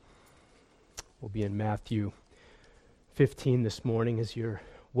We'll be in Matthew 15 this morning, as you're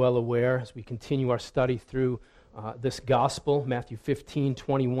well aware, as we continue our study through this gospel, Matthew 15,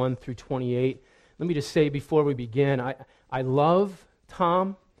 21 through 28. Let me just say before we begin, I love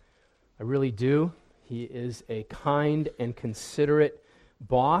Tom. I really do. He is a kind and considerate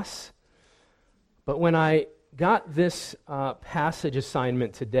boss. But when I got this passage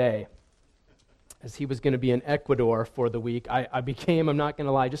assignment today, as he was going to be in Ecuador for the week, I became, I'm not going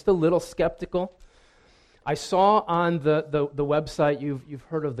to lie, just a little skeptical. I saw on the website, you've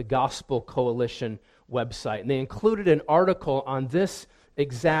heard of the Gospel Coalition website, and they included an article on this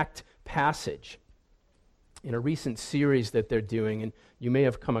exact passage in a recent series that they're doing, and you may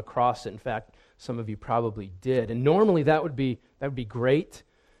have come across it. In fact, some of you probably did. And normally that would be great,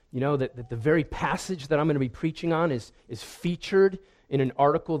 you know, that the very passage that I'm going to be preaching on is featured in an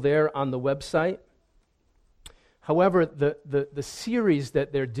article there on the website. However, the series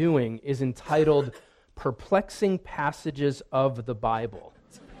that they're doing is entitled Perplexing Passages of the Bible.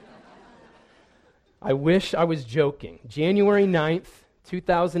 I wish I was joking. January 9th,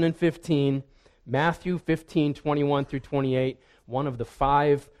 2015, Matthew 15, 21 through 28, one of the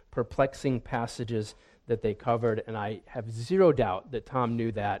 5 perplexing passages that they covered, and I have zero doubt that Tom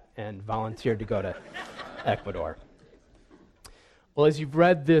knew that and volunteered to go to Ecuador. Well, as you've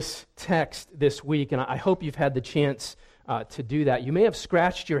read this text this week, and I hope you've had the chance to do that, you may have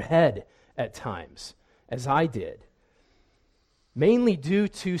scratched your head at times, as I did, mainly due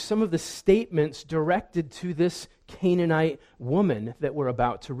to some of the statements directed to this Canaanite woman that we're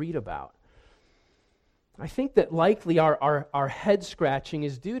about to read about. I think that likely our head scratching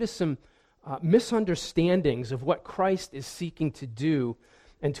is due to some misunderstandings of what Christ is seeking to do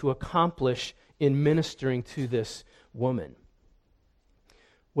and to accomplish in ministering to this woman.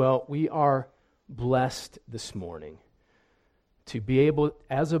 Well, we are blessed this morning to be able,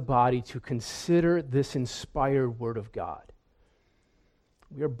 as a body, to consider this inspired Word of God.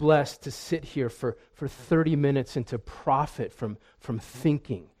 We are blessed to sit here for 30 minutes and to profit from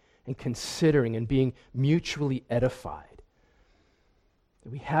thinking and considering and being mutually edified.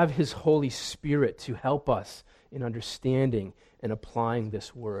 We have His Holy Spirit to help us in understanding and applying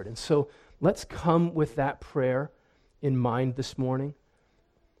this Word. And so let's come with that prayer in mind this morning.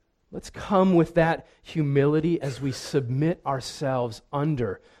 Let's come with that humility as we submit ourselves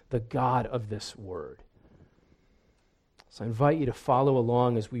under the God of this Word. So I invite you to follow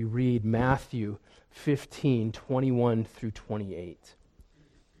along as we read Matthew 15, 21 through 28.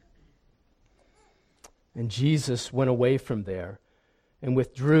 And Jesus went away from there and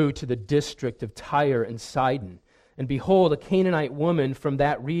withdrew to the district of Tyre and Sidon. And behold, a Canaanite woman from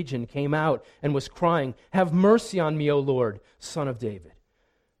that region came out and was crying, "Have mercy on me, O Lord, Son of David.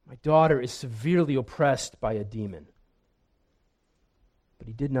 My daughter is severely oppressed by a demon." But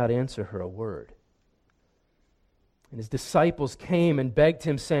he did not answer her a word. And his disciples came and begged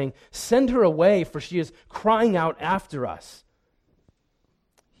him, saying, "Send her away, for she is crying out after us."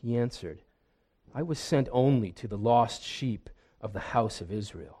 He answered, "I was sent only to the lost sheep of the house of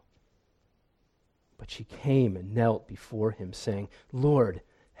Israel." But she came and knelt before him, saying, "Lord,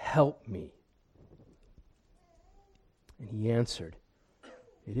 help me." And he answered,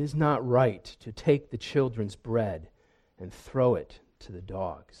 "It is not right to take the children's bread and throw it to the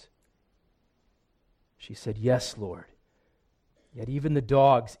dogs." She said, "Yes, Lord. Yet even the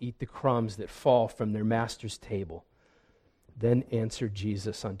dogs eat the crumbs that fall from their master's table." Then answered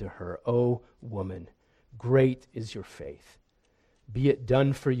Jesus unto her, "O woman, great is your faith. Be it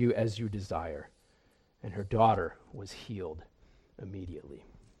done for you as you desire." And her daughter was healed immediately.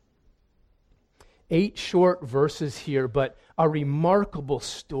 8 short verses here, but a remarkable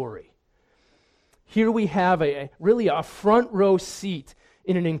story. Here we have really a front row seat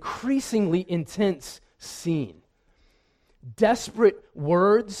in an increasingly intense scene. Desperate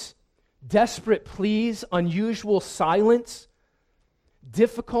words, desperate pleas, unusual silence,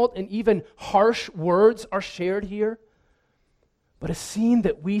 difficult and even harsh words are shared here. But a scene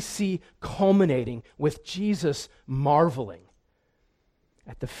that we see culminating with Jesus marveling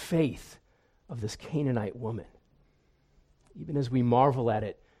at the faith of this Canaanite woman, even as we marvel at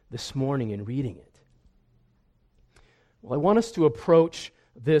it this morning in reading it. Well, I want us to approach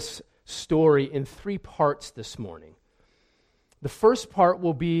this story in 3 parts this morning. The first part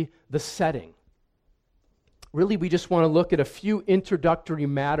will be the setting. Really, we just want to look at a few introductory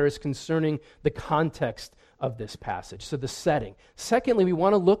matters concerning the context of this passage, so the setting. Secondly, we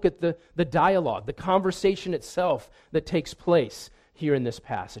want to look at the dialogue, the conversation itself that takes place here in this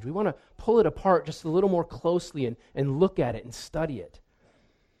passage. We want to pull it apart just a little more closely and look at it and study it.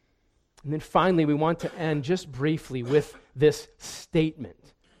 And then finally, we want to end just briefly with this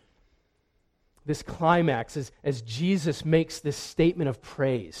statement. this climax as Jesus makes this statement of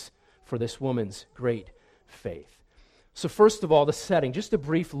praise for this woman's great faith. So first of all, the setting, just a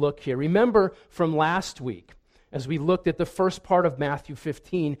brief look here. Remember from last week, as we looked at the first part of Matthew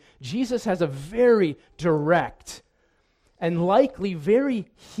 15, Jesus has a very direct and likely very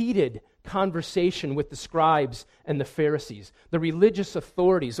heated conversation with the scribes and the Pharisees, the religious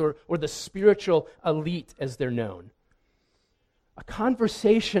authorities, or the spiritual elite as they're known. A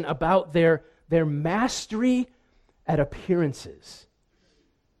conversation about their mastery at appearances.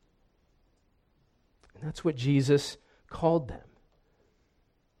 And that's what Jesus called them.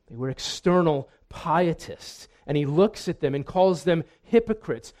 They were external pietists. And he looks at them and calls them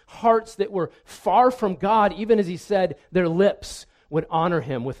hypocrites, hearts that were far from God, even as he said their lips would honor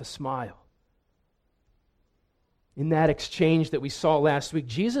him with a smile. In that exchange that we saw last week,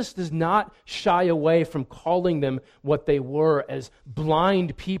 Jesus does not shy away from calling them what they were, as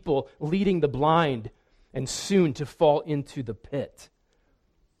blind people leading the blind and soon to fall into the pit.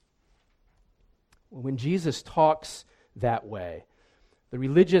 When Jesus talks that way, the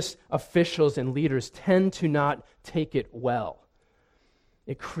religious officials and leaders tend to not take it well.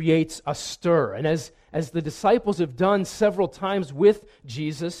 It creates a stir. And as the disciples have done several times with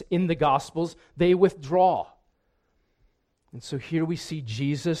Jesus in the Gospels, they withdraw. And so here we see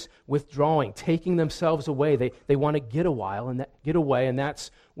Jesus withdrawing, taking themselves away. They want to get away, and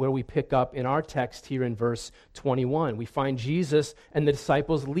that's where we pick up in our text here in verse 21. We find Jesus and the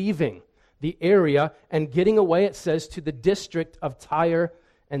disciples leaving the area and getting away, it says, to the district of Tyre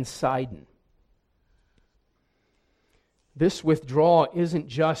and Sidon. This withdrawal isn't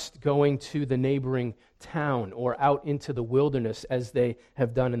just going to the neighboring town or out into the wilderness as they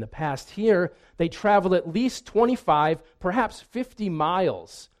have done in the past. Here, they travel at least 25, perhaps 50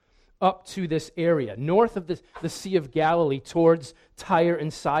 miles up to this area, north of the Sea of Galilee, towards Tyre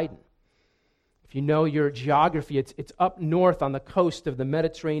and Sidon. If you know your geography, it's up north on the coast of the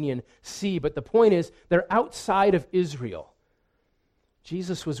Mediterranean Sea, but the point is, they're outside of Israel.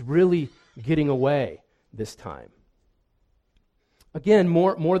 Jesus was really getting away this time. Again,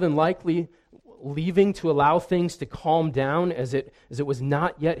 more than likely, leaving to allow things to calm down as it was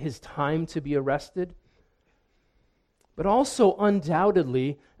not yet his time to be arrested. But also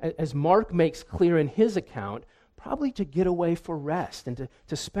undoubtedly, as Mark makes clear in his account, probably to get away for rest and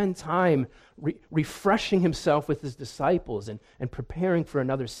to spend time refreshing himself with his disciples and preparing for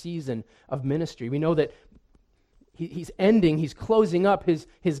another season of ministry. We know that he's closing up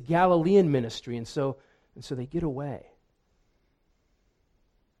his Galilean ministry, and so they get away.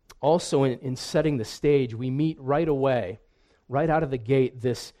 Also, in setting the stage, we meet right away, right out of the gate,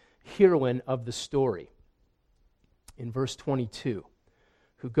 this heroine of the story in verse 22,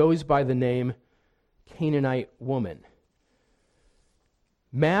 who goes by the name Canaanite woman.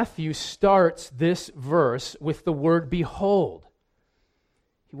 Matthew starts this verse with the word behold.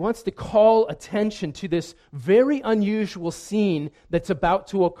 He wants to call attention to this very unusual scene that's about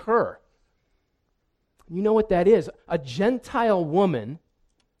to occur. You know what that is? A Gentile woman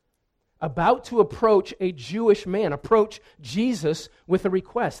about to approach a Jewish man, approach Jesus with a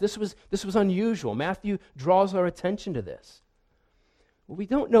request. This was unusual. Matthew draws our attention to this. We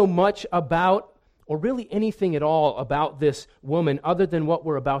don't know much about, or really anything at all about this woman other than what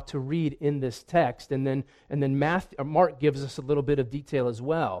we're about to read in this text, and then Mark gives us a little bit of detail as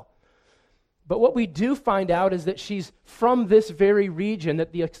well. But what we do find out is that she's from this very region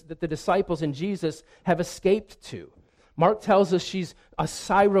that the disciples and Jesus have escaped to. Mark tells us she's a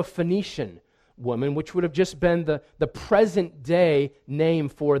Syrophoenician woman, which would have just been the present-day name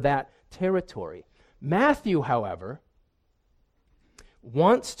for that territory. Matthew, however,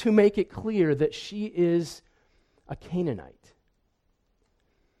 wants to make it clear that she is a Canaanite.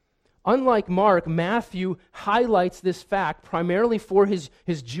 Unlike Mark, Matthew highlights this fact primarily for his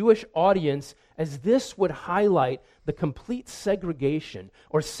Jewish audience, as this would highlight the complete segregation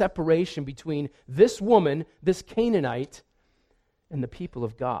or separation between this woman, this Canaanite, and the people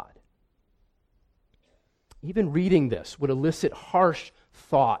of God. Even reading this would elicit harsh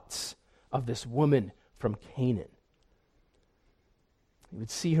thoughts of this woman from Canaan. You would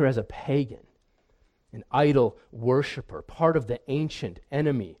see her as a pagan, an idol worshiper, part of the ancient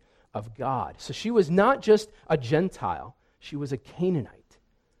enemy of God. So she was not just a Gentile, she was a Canaanite.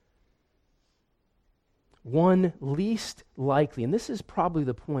 One least likely, and this is probably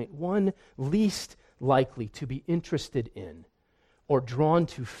the point, one least likely to be interested in or drawn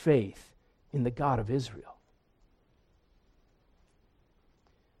to faith in the God of Israel.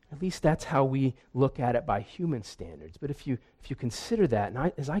 At least that's how we look at it by human standards. But if you consider that,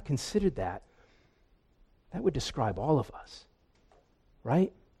 and as I considered that, that would describe all of us,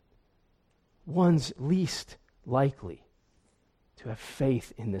 right? ones least likely to have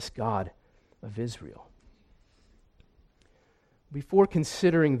faith in this God of Israel. Before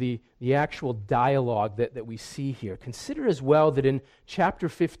considering the actual dialogue that we see here, consider as well that in chapter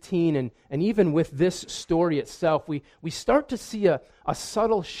 15 and even with this story itself, we start to see a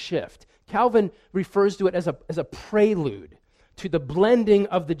subtle shift. Calvin refers to it as a prelude to the blending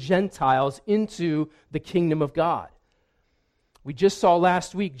of the Gentiles into the kingdom of God. We just saw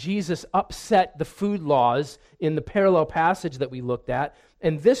last week Jesus upset the food laws in the parallel passage that we looked at,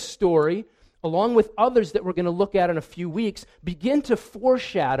 and this story, along with others that we're going to look at in a few weeks, begin to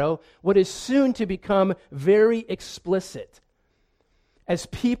foreshadow what is soon to become very explicit as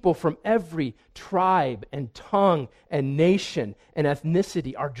people from every tribe and tongue and nation and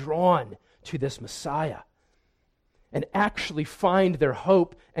ethnicity are drawn to this Messiah and actually find their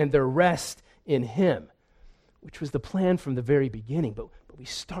hope and their rest in Him, which was the plan from the very beginning. But we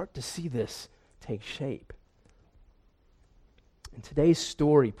start to see this take shape. And today's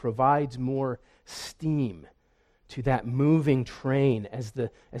story provides more steam to that moving train as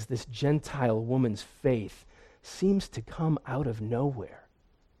this Gentile woman's faith seems to come out of nowhere.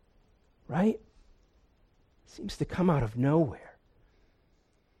 Right? Seems to come out of nowhere.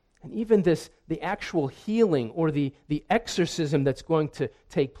 And even the actual healing or the exorcism that's going to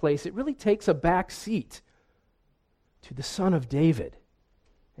take place, it really takes a back seat to the Son of David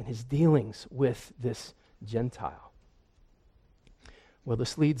and his dealings with this Gentile. Well,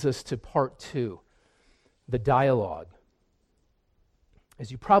 this leads us to part 2, the dialogue.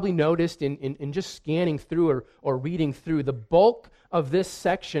 As you probably noticed in just scanning through or reading through, the bulk of this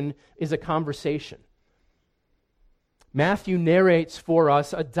section is a conversation. Matthew narrates for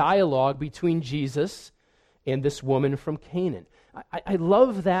us a dialogue between Jesus and this woman from Canaan. I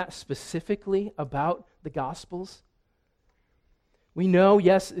love that specifically about the Gospels. We know,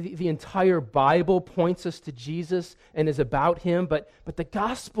 yes, the entire Bible points us to Jesus and is about Him, but the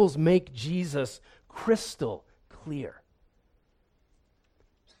Gospels make Jesus crystal clear.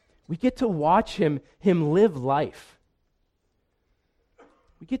 We get to watch Him live life.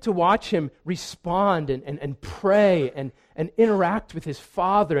 We get to watch Him respond and pray and interact with His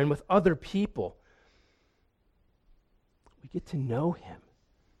Father and with other people. We get to know Him.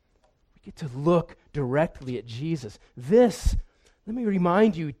 We get to look directly at Jesus. This, let me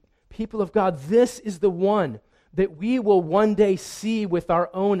remind you, people of God, this is the one that we will one day see with our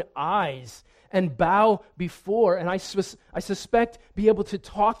own eyes and bow before, and I suspect be able to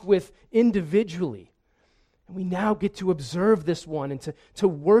talk with individually. And we now get to observe this one and to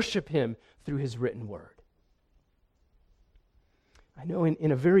worship Him through His written word. I know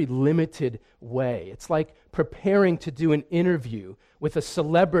in a very limited way. It's like preparing to do an interview with a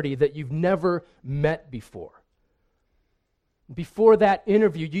celebrity that you've never met before. Before that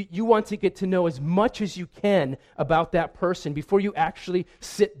interview, you want to get to know as much as you can about that person before you actually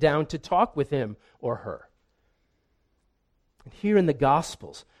sit down to talk with him or her. And here in the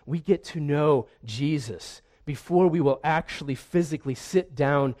Gospels, we get to know Jesus before we will actually physically sit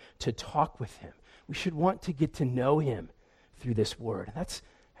down to talk with Him. We should want to get to know Him through this word. And that's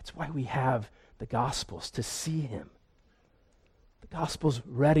why we have the Gospels, to see Him. The Gospels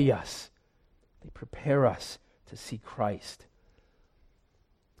ready us. They prepare us to see Christ.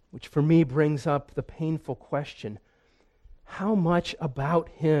 Which for me brings up the painful question, how much about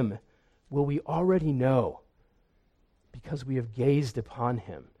Him will we already know because we have gazed upon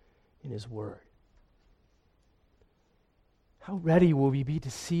Him in His word? How ready will we be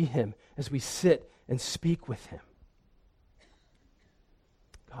to see Him as we sit and speak with Him?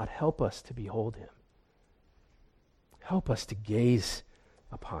 God, help us to behold Him. Help us to gaze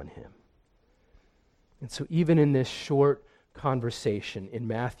upon Him. And so even in this short conversation in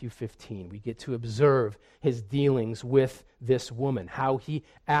Matthew 15, we get to observe His dealings with this woman, how He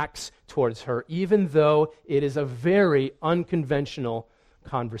acts towards her, even though it is a very unconventional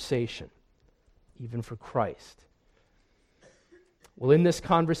conversation, even for Christ. Well, in this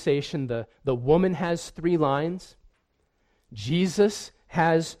conversation, the woman has 3 lines, Jesus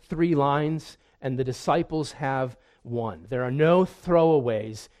has 3 lines, and the disciples have 1. There are no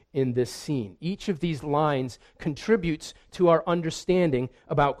throwaways in this scene. Each of these lines contributes to our understanding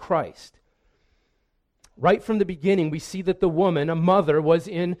about Christ. Right from the beginning, we see that the woman, a mother, was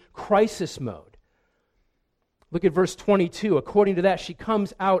in crisis mode. Look at verse 22. According to that, she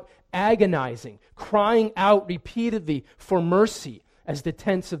comes out agonizing, crying out repeatedly for mercy, as the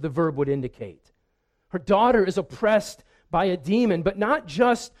tense of the verb would indicate. Her daughter is oppressed by a demon, but not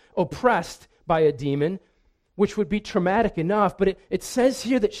just oppressed by a demon, which would be traumatic enough, but it says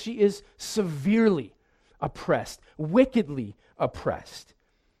here that she is severely oppressed, wickedly oppressed.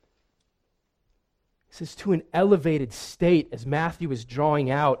 This is to an elevated state as Matthew is drawing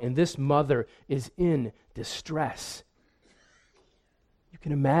out, and this mother is in distress. You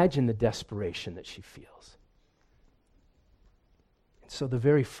can imagine the desperation that she feels. And so the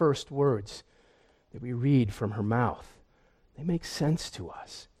very first words that we read from her mouth, they make sense to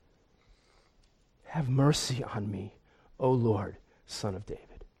us. Have mercy on me, O Lord, Son of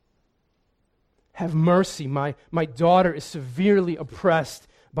David. Have mercy, my daughter is severely oppressed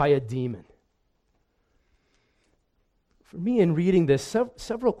by a demon. For me, in reading this,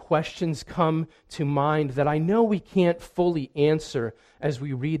 several questions come to mind that I know we can't fully answer as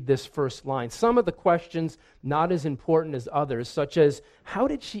we read this first line. Some of the questions not as important as others, such as, how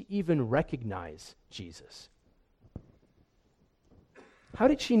did she even recognize Jesus? How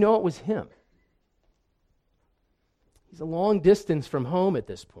did she know it was him? He's a long distance from home at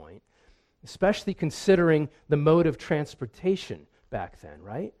this point, especially considering the mode of transportation back then,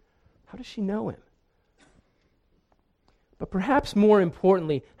 right? How does she know him? But perhaps more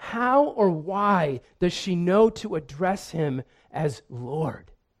importantly, how or why does she know to address him as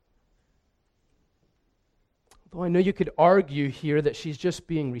Lord? Though I know you could argue here that she's just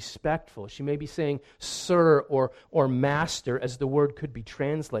being respectful. She may be saying sir or master as the word could be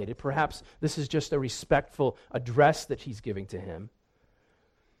translated. Perhaps this is just a respectful address that she's giving to him.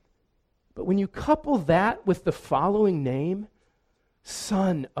 But when you couple that with the following name,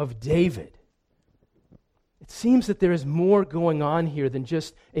 Son of David, it seems that there is more going on here than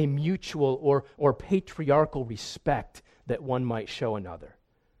just a mutual or patriarchal respect that one might show another.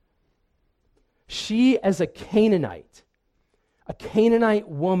 She, as a Canaanite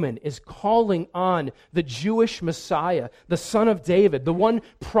woman, is calling on the Jewish Messiah, the Son of David, the one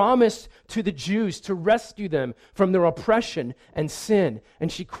promised to the Jews to rescue them from their oppression and sin.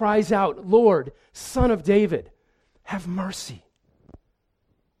 And she cries out, Lord, Son of David, have mercy.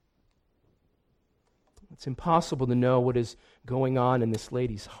 It's impossible to know what is going on in this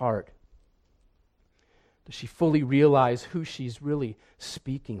lady's heart. Does she fully realize who she's really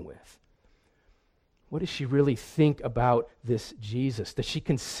speaking with? What does she really think about this Jesus? Does she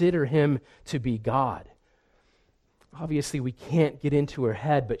consider him to be God? Obviously, we can't get into her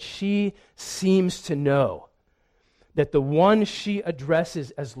head, but she seems to know that the one she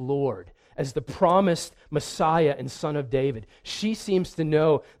addresses as Lord, as the promised Messiah and Son of David, she seems to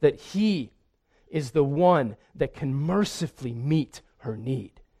know that he is the one that can mercifully meet her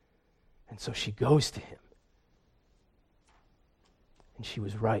need. And so she goes to him. And she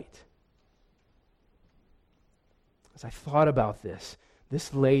was right. As I thought about this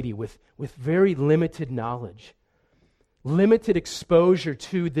lady with very limited knowledge, limited exposure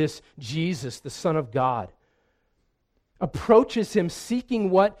to this Jesus, the Son of God, approaches him seeking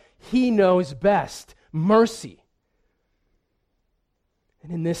what he knows best, mercy.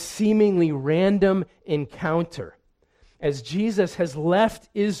 And in this seemingly random encounter, as Jesus has left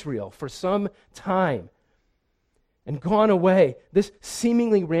Israel for some time and gone away, this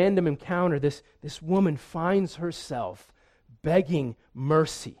seemingly random encounter, this woman finds herself begging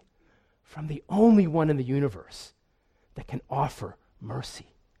mercy from the only one in the universe that can offer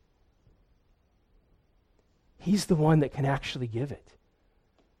mercy. He's the one that can actually give it.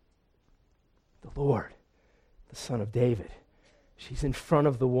 The Lord, the Son of David. She's in front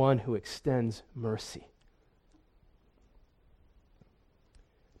of the one who extends mercy.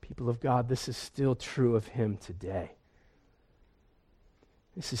 People of God, this is still true of him today.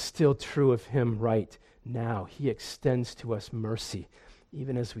 This is still true of him right now. He extends to us mercy,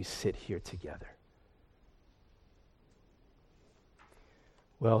 even as we sit here together.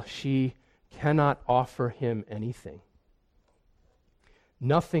 Well, she cannot offer him anything.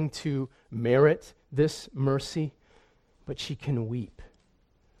 Nothing to merit this mercy, but she can weep.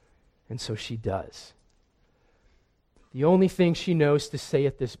 And so she does. The only thing she knows to say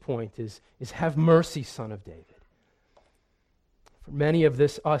at this point is have mercy, Son of David. For many of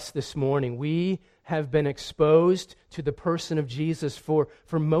us this morning, we have been exposed to the person of Jesus for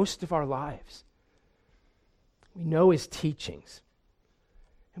most of our lives. We know his teachings.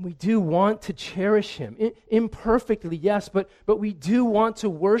 And we do want to cherish him, imperfectly, yes, but we do want to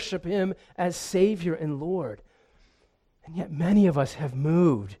worship him as Savior and Lord. And yet many of us have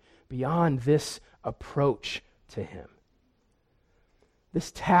moved beyond this approach to him.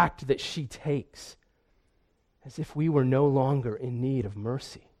 This tact that she takes, as if we were no longer in need of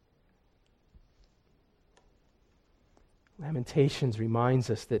mercy. Lamentations reminds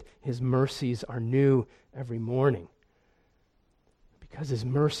us that his mercies are new every morning, because his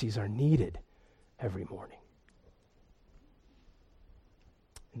mercies are needed every morning.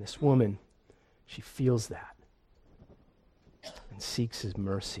 And this woman, she feels that and seeks his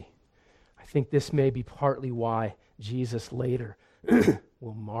mercy. I think this may be partly why Jesus later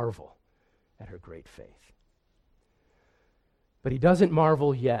will marvel at her great faith. But he doesn't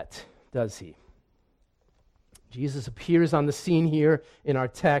marvel yet, does he? Jesus appears on the scene here in our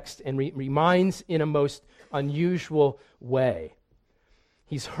text and reminds in a most unusual way.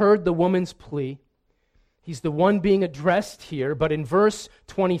 He's heard the woman's plea. He's the one being addressed here, but in verse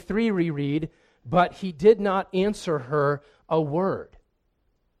 23 we read, "But he did not answer her a word."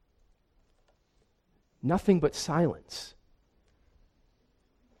 Nothing but silence.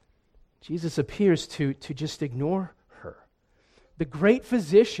 Jesus appears to just ignore her. The great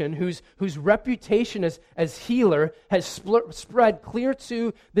physician whose reputation as healer has spread clear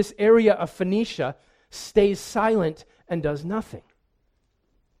to this area of Phoenicia stays silent and does nothing.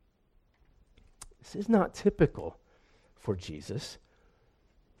 This is not typical for Jesus.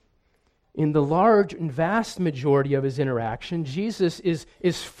 In the large and vast majority of his interaction, Jesus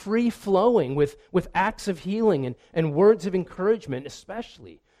is free-flowing with acts of healing and words of encouragement,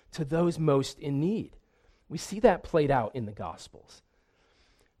 especially to those most in need. We see that played out in the Gospels.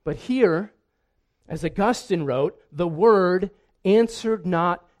 But here, as Augustine wrote, the Word answered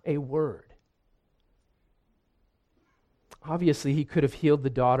not a word. Obviously, he could have healed the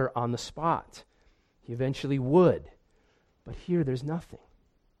daughter on the spot. He eventually would. But here, there's nothing.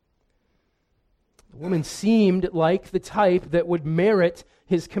 The woman seemed like the type that would merit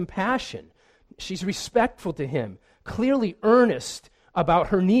his compassion. She's respectful to him, clearly earnest about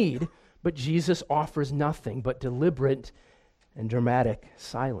her need, but Jesus offers nothing but deliberate and dramatic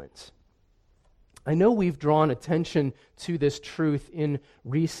silence. I know we've drawn attention to this truth in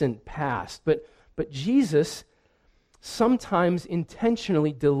recent past, but Jesus sometimes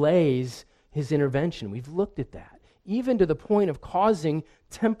intentionally delays his intervention. We've looked at that, even to the point of causing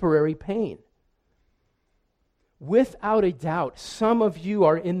temporary pain. Without a doubt, some of you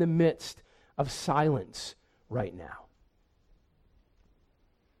are in the midst of silence right now.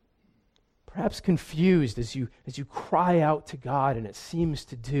 Perhaps confused as you cry out to God and it seems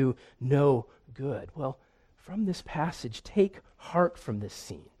to do no good. Well, from this passage, take heart from this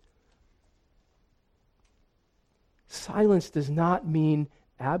scene. Silence does not mean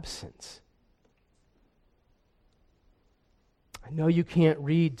absence. I know you can't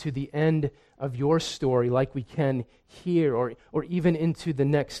read to the end of your story like we can here, or even into the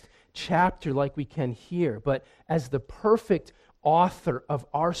next chapter like we can here, but as the perfect author of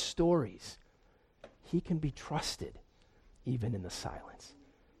our stories, he can be trusted even in the silence.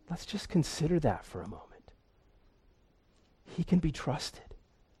 Let's just consider that for a moment. He can be trusted.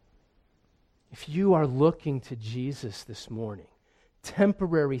 If you are looking to Jesus this morning,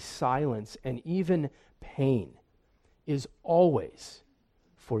 temporary silence and even pain is always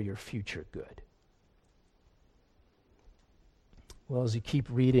for your future good. Well, as you keep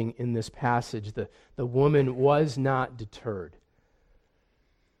reading in this passage, the woman was not deterred.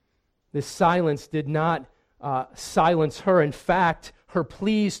 This silence did not silence her. In fact, her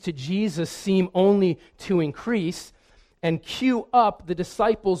pleas to Jesus seem only to increase and cue up the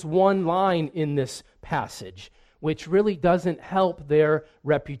disciples' one line in this passage, which really doesn't help their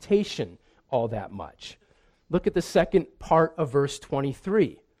reputation all that much. Look at the second part of verse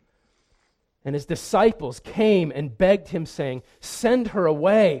 23. And his disciples came and begged him, saying, "Send her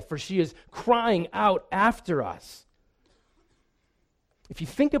away, for she is crying out after us." If you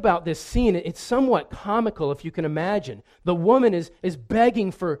think about this scene, it's somewhat comical if you can imagine. The woman is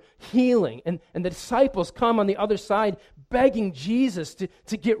begging for healing, and the disciples come on the other side begging Jesus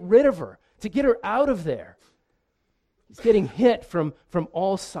to get rid of her, to get her out of there. He's getting hit from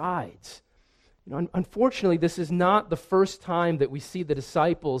all sides. Unfortunately, this is not the first time that we see the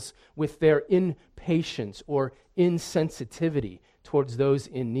disciples with their impatience or insensitivity towards those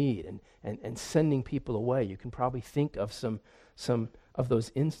in need and sending people away. You can probably think of some of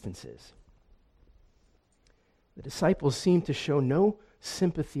those instances. The disciples seem to show no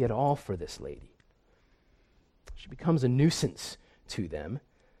sympathy at all for this lady. She becomes a nuisance to them.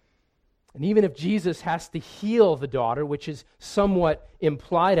 And even if Jesus has to heal the daughter, which is somewhat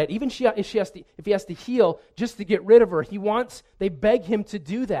implied at, even if he has to heal just to get rid of her, they beg him to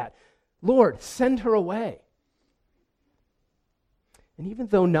do that. Lord, send her away. And even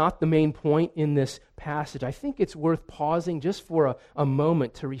though not the main point in this passage, I think it's worth pausing just for a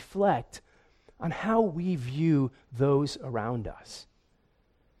moment to reflect on how we view those around us.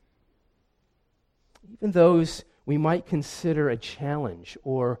 Even those we might consider a challenge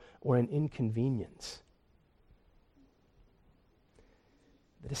or an inconvenience.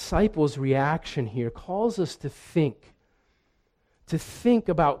 The disciples' reaction here calls us to think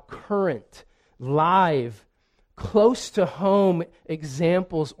about current, live, close to home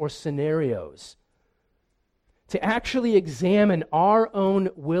examples or scenarios, to actually examine our own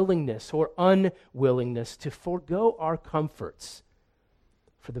willingness or unwillingness to forego our comforts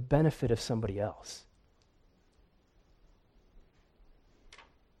for the benefit of somebody else.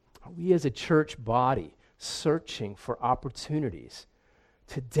 Are we as a church body searching for opportunities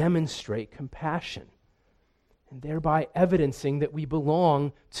to demonstrate compassion and thereby evidencing that we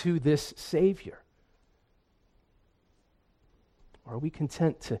belong to this Savior? Or are we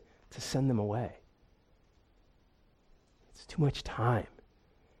content to send them away? It's too much time.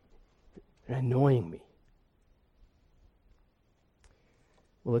 They're annoying me.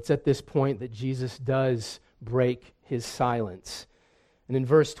 Well, it's at this point that Jesus does break his silence. And in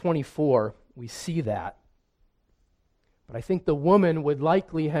verse 24, we see that. But I think the woman would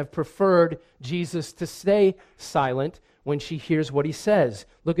likely have preferred Jesus to stay silent when she hears what he says.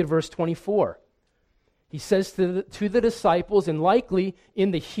 Look at verse 24. He says to the disciples, and likely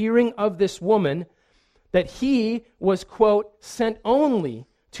in the hearing of this woman, that he was, quote, sent only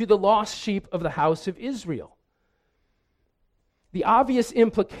to the lost sheep of the house of Israel. The obvious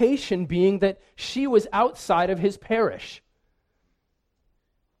implication being that she was outside of his parish.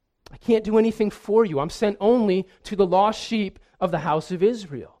 I can't do anything for you. I'm sent only to the lost sheep of the house of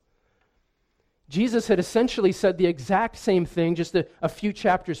Israel. Jesus had essentially said the exact same thing just a few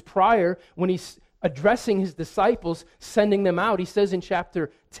chapters prior when he's addressing his disciples, sending them out. He says in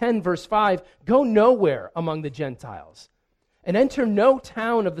chapter 10, verse 5, "Go nowhere among the Gentiles, and enter no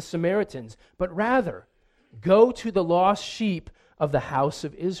town of the Samaritans, but rather go to the lost sheep of the house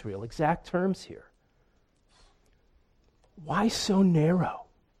of Israel." Exact terms here. Why so narrow?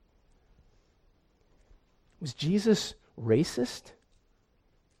 Was Jesus racist?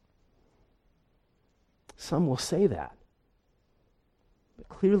 Some will say that. But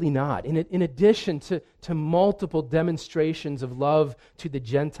clearly not. In addition to multiple demonstrations of love to the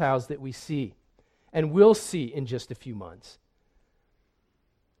Gentiles that we see, and will see in just a few months.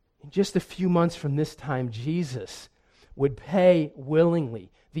 In just a few months from this time, Jesus would pay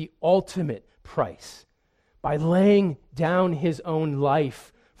willingly the ultimate price by laying down his own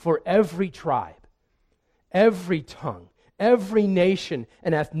life for every tribe, every tongue, every nation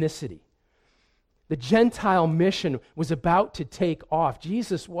and ethnicity. The Gentile mission was about to take off.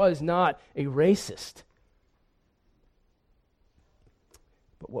 Jesus was not a racist.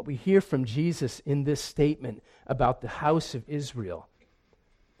 But what we hear from Jesus in this statement about the house of Israel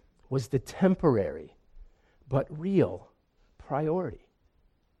was the temporary but real priority.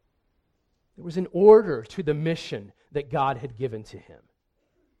 There was an order to the mission that God had given to him.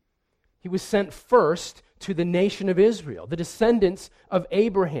 He was sent first to the nation of Israel, the descendants of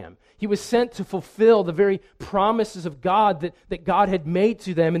Abraham. He was sent to fulfill the very promises of God that God had made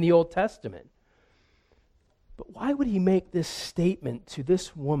to them in the Old Testament. But why would he make this statement to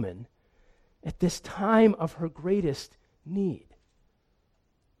this woman at this time of her greatest need?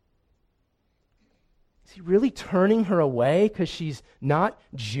 Is he really turning her away because she's not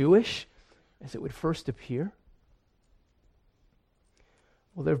Jewish, as it would first appear?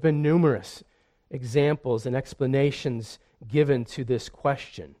 Well, there have been numerous examples and explanations given to this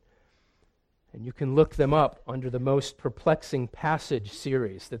question. And you can look them up under the Most Perplexing Passage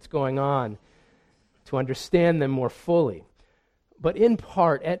series that's going on to understand them more fully. But in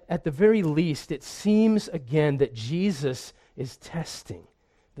part, at the very least, it seems again that Jesus is testing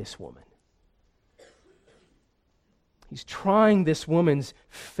this woman. He's trying this woman's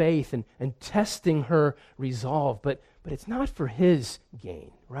faith and testing her resolve, but it's not for his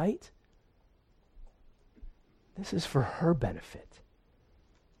gain, right? This is for her benefit.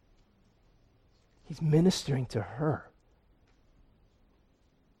 He's ministering to her.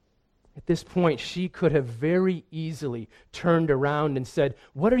 At this point, she could have very easily turned around and said,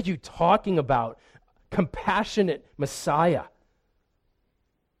 "What are you talking about? Compassionate Messiah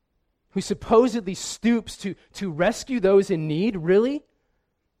who supposedly stoops to rescue those in need? Really?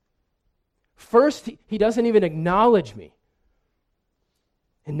 First, he doesn't even acknowledge me.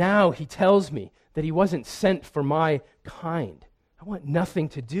 And now he tells me that he wasn't sent for my kind. I want nothing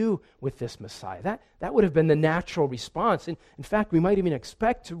to do with this Messiah." That would have been the natural response. And in fact, we might even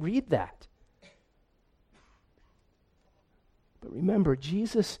expect to read that. But remember,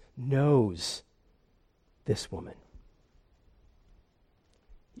 Jesus knows this woman.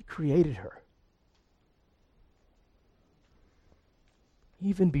 He created her.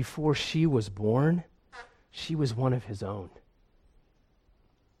 Even before she was born, she was one of his own.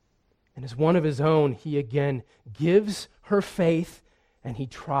 And as one of his own, he again gives her faith and he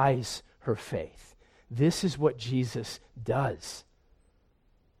tries her faith. This is what Jesus does.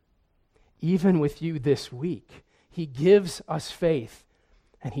 Even with you this week, He gives us faith,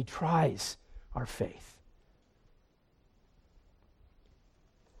 and He tries our faith.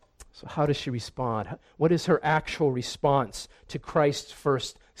 So how does she respond? What is her actual response to Christ's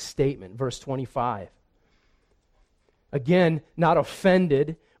first statement? Verse 25. Again, not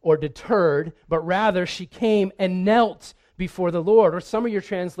offended or deterred, but rather she came and knelt before the Lord. Or some of your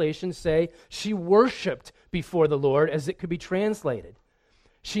translations say she worshiped before the Lord, as it could be translated.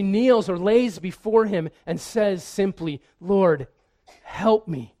 She kneels or lays before Him and says simply, Lord, help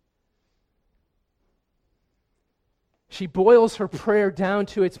me. She boils her prayer down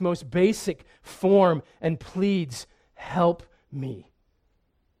to its most basic form and pleads, help me.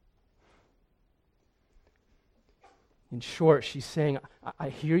 In short, she's saying, I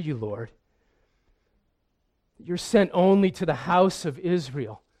hear you, Lord. You're sent only to the house of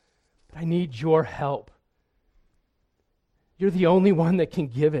Israel, but I need your help. You're the only one that can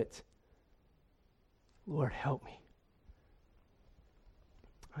give it. Lord, help me.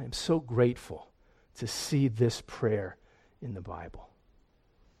 I am so grateful to see this prayer in the Bible.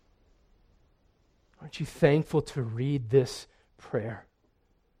 Aren't you thankful to read this prayer?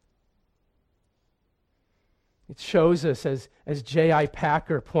 It shows us, as J.I.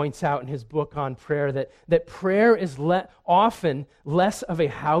 Packer points out in his book on prayer, that prayer is often less of a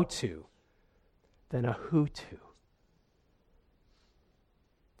how-to than a who-to.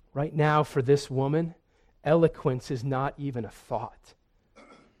 Right now, for this woman, eloquence is not even a thought.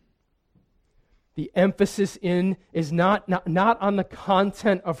 The emphasis is not on the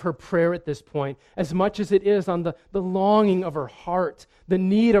content of her prayer at this point, as much as it is on the longing of her heart, the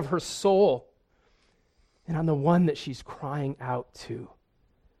need of her soul, and on the one that she's crying out to.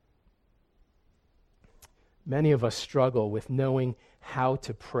 Many of us struggle with knowing how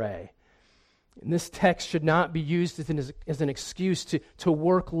to pray. And this text should not be used as an excuse to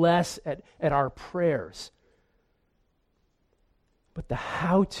work less at our prayers. But the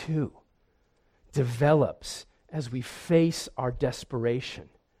how-to develops as we face our desperation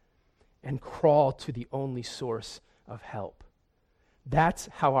and crawl to the only source of help. That's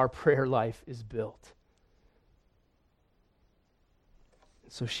how our prayer life is built.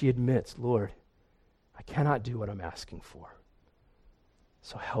 So she admits, Lord, I cannot do what I'm asking for,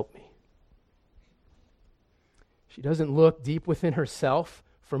 so help me. She doesn't look deep within herself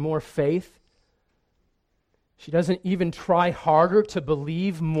for more faith. She doesn't even try harder to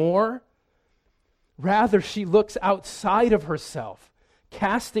believe more. Rather, she looks outside of herself,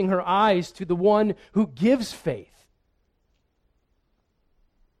 casting her eyes to the one who gives faith.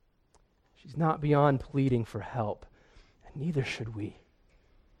 She's not beyond pleading for help, and neither should we.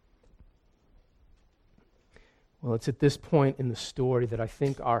 Well, it's at this point in the story that I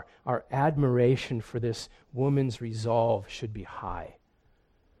think our admiration for this woman's resolve should be high.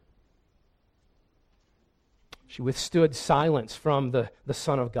 She withstood silence from the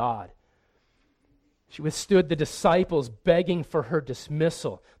Son of God. She withstood the disciples begging for her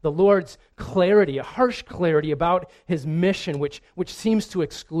dismissal. The Lord's clarity, a harsh clarity about His mission, which seems to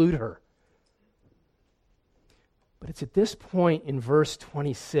exclude her. But it's at this point in verse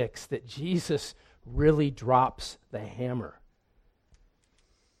 26 that Jesus really drops the hammer.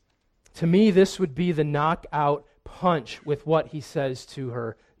 To me, this would be the knockout punch with what He says to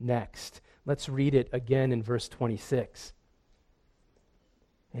her next. Let's read it again in verse 26.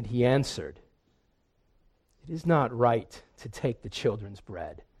 And He answered, "It is not right to take the children's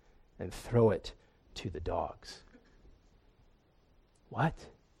bread and throw it to the dogs." What?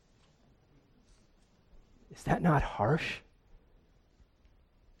 Is that not harsh?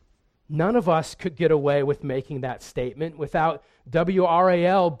 None of us could get away with making that statement without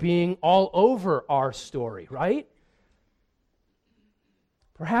WRAL being all over our story, right?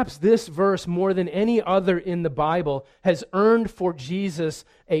 Perhaps this verse, more than any other in the Bible, has earned for Jesus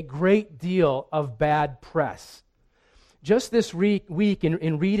a great deal of bad press. Just this week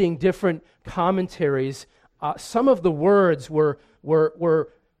in reading different commentaries, some of the words were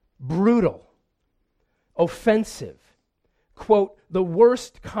brutal, offensive, quote, the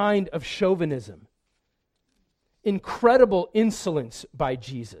worst kind of chauvinism, incredible insolence by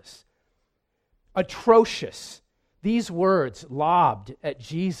Jesus, atrocious. These words lobbed at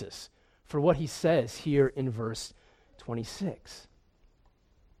Jesus for what He says here in verse 26.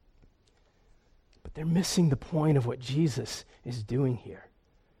 But they're missing the point of what Jesus is doing here.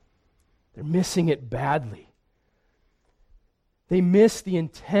 They're missing it badly. They miss the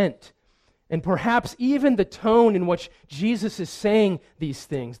intent and perhaps even the tone in which Jesus is saying these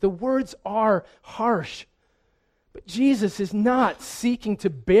things. The words are harsh, but Jesus is not seeking to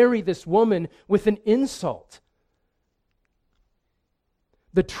bury this woman with an insult.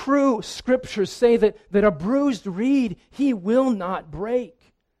 The true scriptures say that a bruised reed he will not break.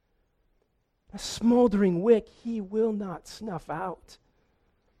 A smoldering wick he will not snuff out.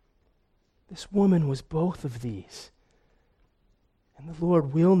 This woman was both of these. And the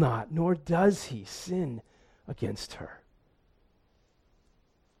Lord will not, nor does he, sin against her.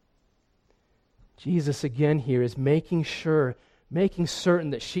 Jesus again here is making certain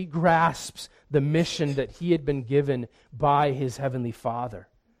that she grasps the mission that he had been given by his heavenly Father.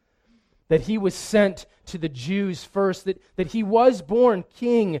 That he was sent to the Jews first, that he was born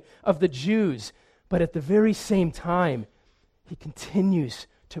King of the Jews, but at the very same time, he continues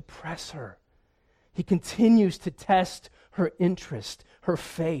to press her. He continues to test her interest, her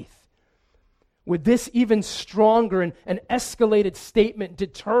faith. Would this even stronger and escalated statement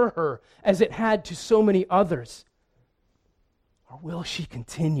deter her as it had to so many others? Or will she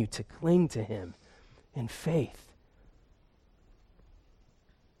continue to cling to him in faith?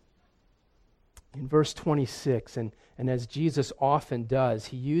 In verse 26, and as Jesus often does,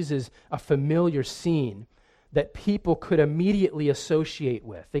 he uses a familiar scene that people could immediately associate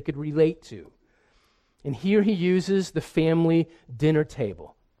with, they could relate to. And here he uses the family dinner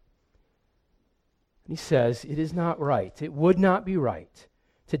table. He says, it is not right, it would not be right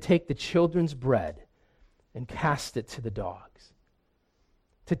to take the children's bread and cast it to the dogs.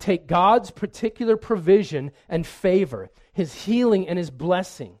 To take God's particular provision and favor, his healing and his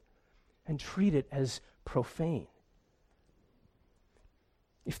blessing, and treat it as profane.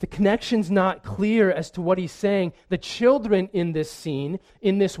 If the connection's not clear as to what he's saying, the children in this scene,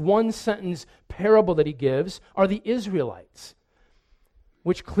 in this one-sentence parable that he gives, are the Israelites,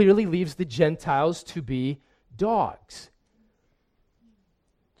 which clearly leaves the Gentiles to be dogs.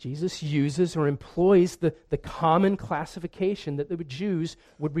 Jesus uses or employs the common classification that the Jews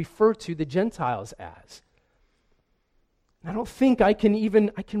would refer to the Gentiles as. I don't think I can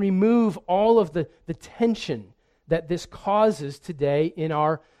remove all of the tension that this causes today in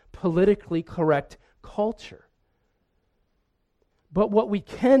our politically correct culture. But what we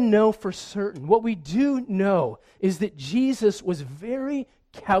can know for certain, what we do know, is that Jesus was very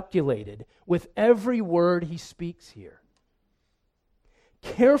calculated with every word he speaks here,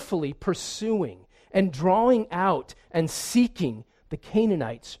 carefully pursuing and drawing out and seeking the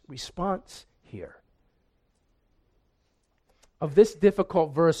Canaanites' response here. Of this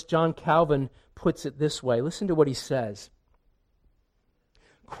difficult verse, John Calvin puts it this way. Listen to what he says.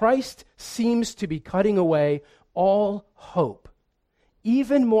 Christ seems to be cutting away all hope,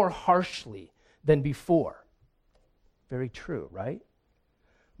 even more harshly than before. Very true, right?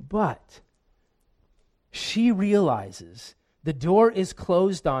 But she realizes the door is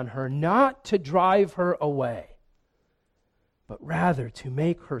closed on her not to drive her away, but rather to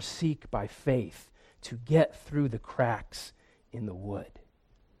make her seek by faith to get through the cracks in the wood.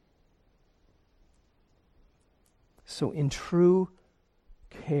 So in true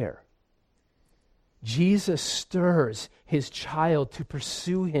care, Jesus stirs his child to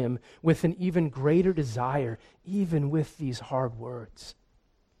pursue him with an even greater desire, even with these hard words.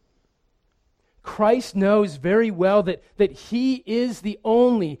 Christ knows very well that he is the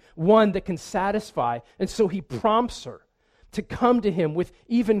only one that can satisfy, and so he prompts her to come to him with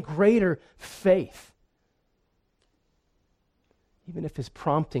even greater faith. Even if his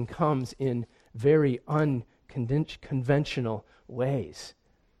prompting comes in very unconventional ways.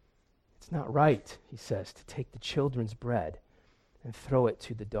 It's not right, he says, to take the children's bread and throw it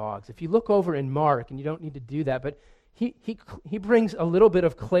to the dogs. If you look over in Mark, and you don't need to do that, but he brings a little bit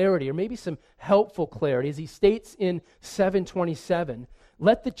of clarity, or maybe some helpful clarity, as he states in 7:27,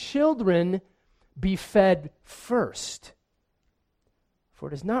 let the children be fed first, for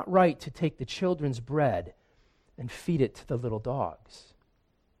it is not right to take the children's bread and feed it to the little dogs.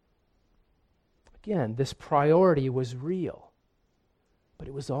 Again, this priority was real, but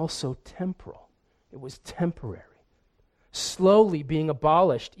it was also temporal. It was temporary. Slowly being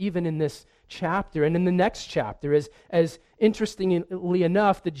abolished, even in this chapter and in the next chapter, as interestingly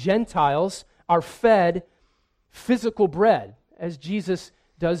enough, the Gentiles are fed physical bread, as Jesus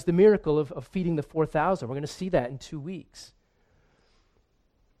does the miracle of feeding the 4,000. We're going to see that in 2 weeks.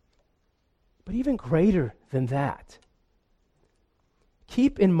 But even greater than that,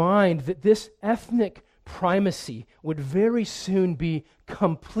 keep in mind that this ethnic primacy would very soon be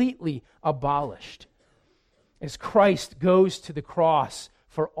completely abolished as Christ goes to the cross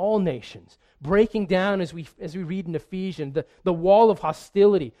for all nations, breaking down, as we read in Ephesians, the wall of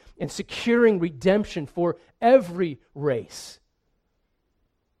hostility and securing redemption for every race.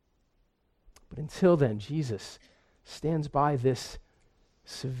 But until then, Jesus stands by this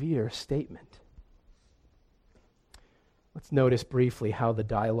severe statement. Let's notice briefly how the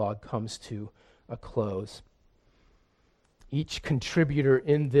dialogue comes to a close. Each contributor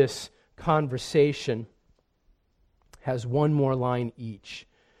in this conversation has one more line each.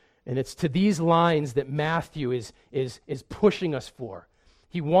 And it's to these lines that Matthew is pushing us for.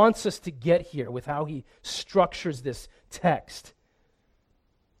 He wants us to get here with how he structures this text.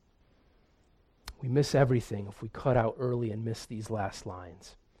 We miss everything if we cut out early and miss these last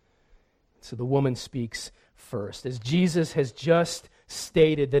lines. So the woman speaks first. As Jesus has just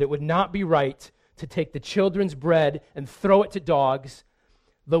stated that it would not be right to take the children's bread and throw it to dogs,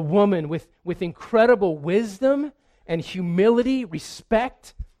 the woman with incredible wisdom and humility,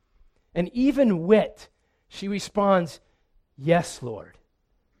 respect, and even wit, she responds, "Yes, Lord.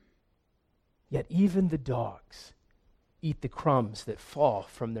 Yet even the dogs eat the crumbs that fall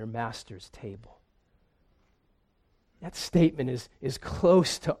from their master's table." That statement is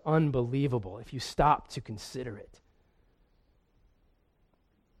close to unbelievable if you stop to consider it.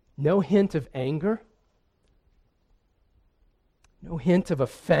 No hint of anger, no hint of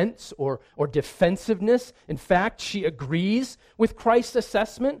offense or defensiveness. In fact, she agrees with Christ's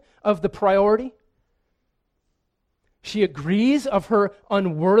assessment of the priority. She agrees of her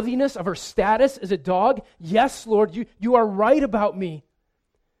unworthiness, of her status as a dog. "Yes, Lord, you are right about me.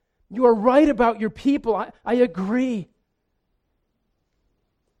 You are right about your people. I agree.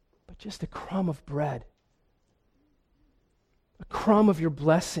 But just a crumb of bread, a crumb of your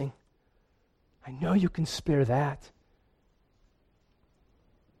blessing, I know you can spare that."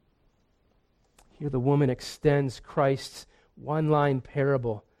 Here the woman extends Christ's one-line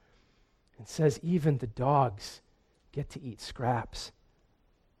parable and says, even the dogs get to eat scraps.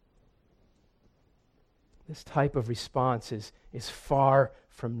 This type of response is far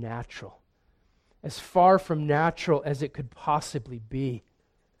from natural, as far from natural as it could possibly be.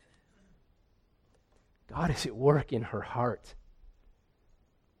 God is at work in her heart.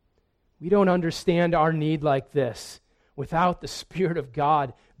 We don't understand our need like this without the Spirit of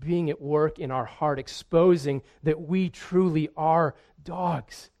God being at work in our heart, exposing that we truly are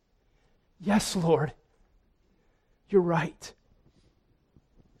dogs. Yes, Lord, you're right.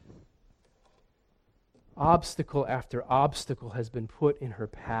 Obstacle after obstacle has been put in her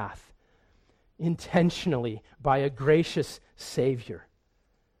path, intentionally by a gracious Savior,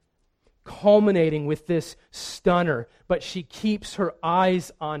 culminating with this stunner, but she keeps her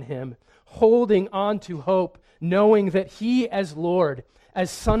eyes on him, holding on to hope, knowing that he as Lord,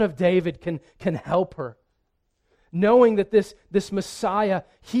 as Son of David, can help her, knowing that this Messiah,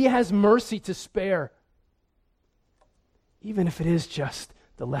 he has mercy to spare, even if it is just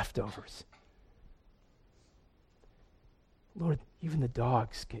the leftovers. Lord, even the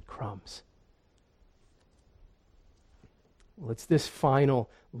dogs get crumbs. Well, it's this final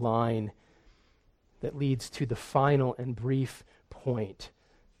line that leads to the final and brief point,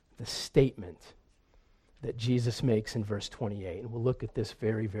 the statement that Jesus makes in verse 28. And we'll look at this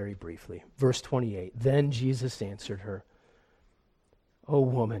very, very briefly. Verse 28, "Then Jesus answered her, 'O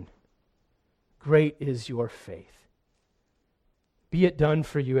woman, great is your faith. Be it done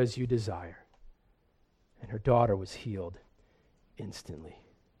for you as you desire.' And her daughter was healed instantly."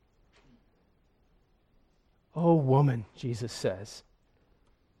 "Oh, woman," Jesus says.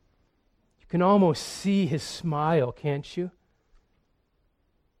 You can almost see his smile, can't you?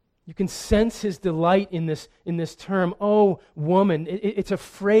 You can sense his delight in this term, "Oh, woman." It's a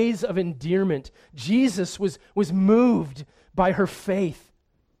phrase of endearment. Jesus was moved by her faith.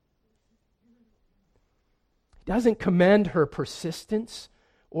 He doesn't commend her persistence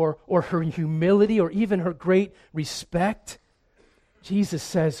or her humility or even her great respect. Jesus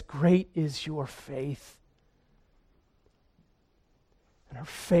says, "Great is your faith." And her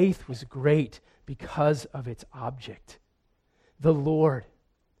faith was great because of its object, the Lord,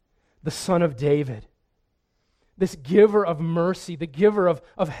 the Son of David, this giver of mercy, the giver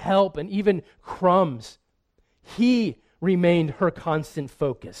of help and even crumbs. He remained her constant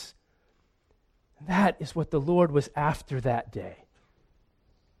focus. That is what the Lord was after that day.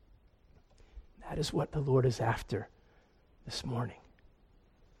 That is what the Lord is after this morning.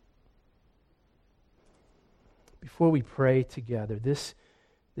 Before we pray together, this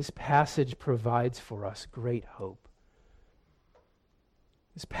passage provides for us great hope.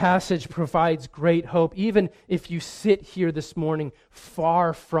 This passage provides great hope, even if you sit here this morning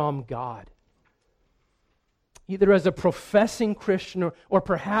far from God. Either as a professing Christian or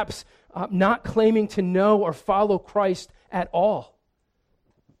perhaps not claiming to know or follow Christ at all.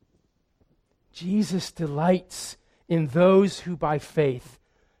 Jesus delights in those who by faith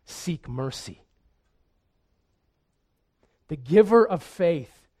seek mercy. The giver of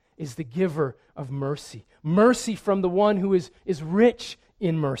faith is the giver of mercy. Mercy from the one who is rich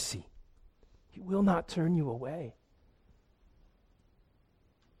in mercy. He will not turn you away.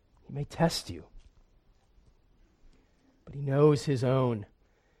 He may test you, but he knows his own,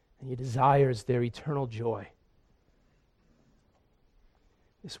 and he desires their eternal joy.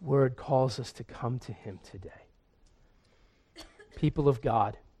 This word calls us to come to him today. People of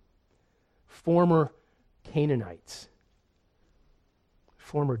God, former Canaanites,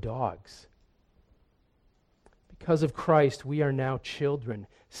 former dogs. Because of Christ, we are now children,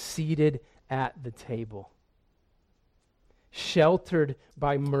 seated at the table, sheltered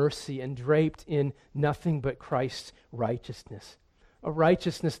by mercy and draped in nothing but Christ's righteousness, a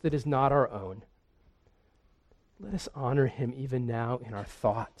righteousness that is not our own. Let us honor him even now in our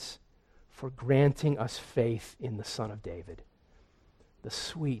thoughts for granting us faith in the Son of David, the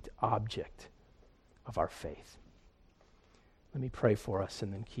sweet object of our faith. Let me pray for us,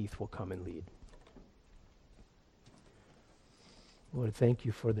 and then Keith will come and lead. Lord, thank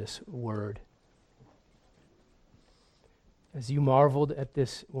you for this word. As you marveled at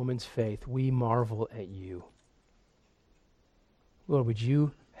this woman's faith, we marvel at you. Lord, would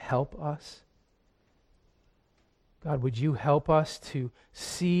you help us? God, would you help us to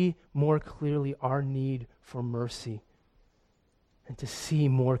see more clearly our need for mercy and to see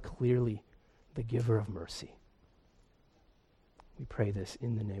more clearly the giver of mercy? We pray this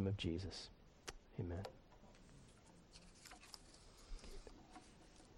in the name of Jesus. Amen.